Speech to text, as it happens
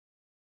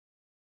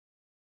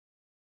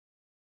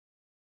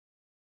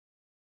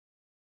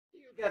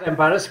Get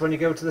embarrassed when you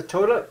go to the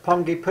toilet,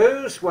 pongy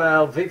poos?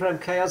 Well,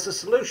 VivaMK has a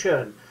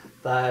solution.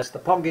 There's the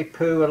Pongy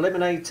Poo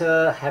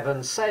Eliminator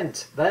Heaven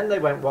Scent. Then they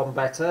went one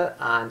better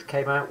and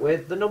came out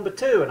with the number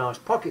 2, a nice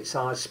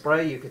pocket-sized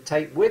spray you could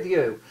take with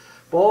you.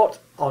 But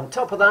on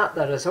top of that,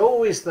 there is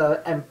always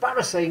the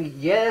embarrassing,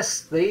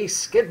 yes, the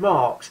skid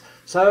marks.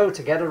 So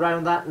to get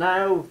around that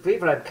now,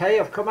 VivaMK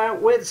have come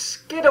out with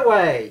Skid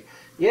Away.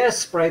 Yes,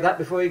 spray that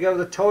before you go to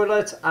the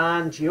toilet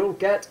and you'll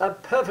get a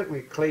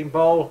perfectly clean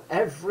bowl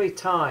every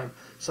time.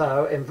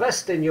 So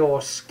invest in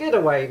your Skid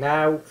Away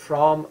now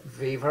from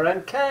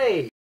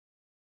VivaMK.